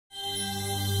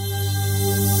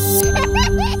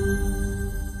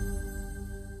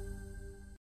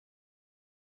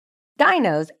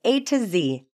Dinos A to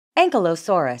Z,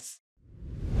 Ankylosaurus.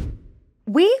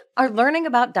 We are learning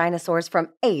about dinosaurs from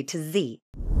A to Z.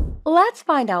 Let's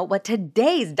find out what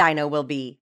today's dino will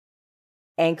be.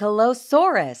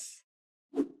 Ankylosaurus.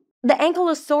 The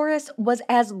Ankylosaurus was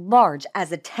as large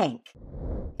as a tank.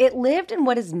 It lived in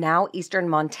what is now eastern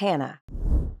Montana.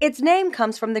 Its name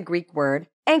comes from the Greek word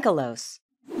ankylos.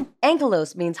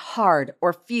 Ankylos means hard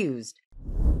or fused.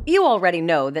 You already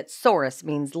know that saurus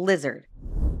means lizard.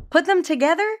 Put them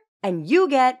together and you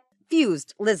get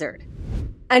fused lizard.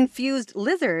 And fused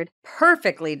lizard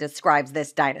perfectly describes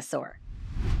this dinosaur.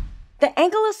 The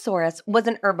Ankylosaurus was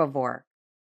an herbivore.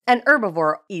 An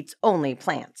herbivore eats only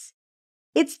plants.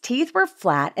 Its teeth were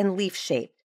flat and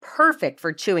leaf-shaped, perfect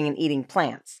for chewing and eating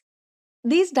plants.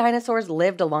 These dinosaurs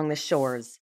lived along the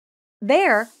shores.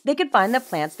 There, they could find the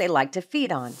plants they liked to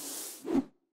feed on.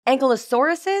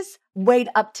 Ankylosauruses weighed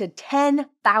up to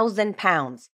 10,000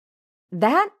 pounds.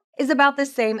 That is about the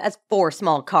same as 4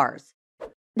 small cars.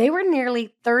 They were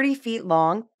nearly 30 feet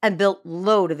long and built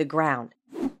low to the ground.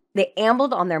 They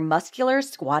ambled on their muscular,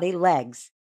 squatty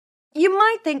legs. You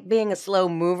might think being a slow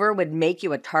mover would make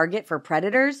you a target for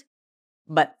predators,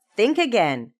 but think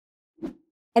again.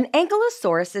 An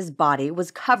Ankylosaurus's body was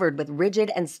covered with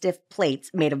rigid and stiff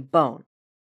plates made of bone.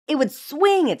 It would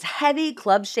swing its heavy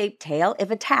club-shaped tail if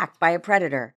attacked by a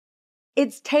predator.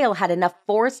 Its tail had enough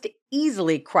force to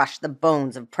easily crush the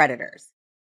bones of predators.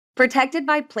 Protected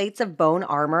by plates of bone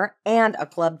armor and a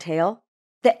club tail,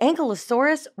 the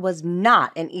Ankylosaurus was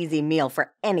not an easy meal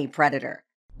for any predator.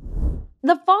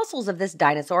 The fossils of this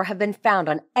dinosaur have been found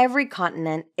on every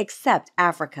continent except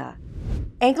Africa.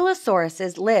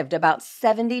 Ankylosauruses lived about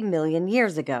 70 million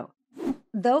years ago.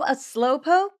 Though a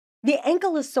slowpoke, the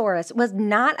Ankylosaurus was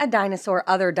not a dinosaur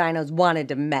other dinos wanted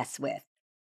to mess with.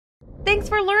 Thanks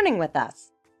for learning with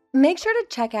us. Make sure to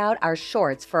check out our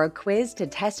shorts for a quiz to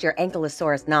test your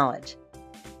Ankylosaurus knowledge.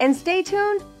 And stay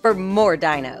tuned for more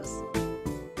dinos.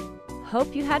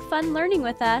 Hope you had fun learning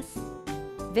with us.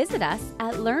 Visit us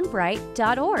at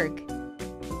learnbright.org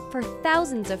for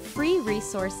thousands of free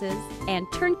resources and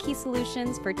turnkey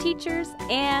solutions for teachers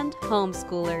and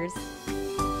homeschoolers.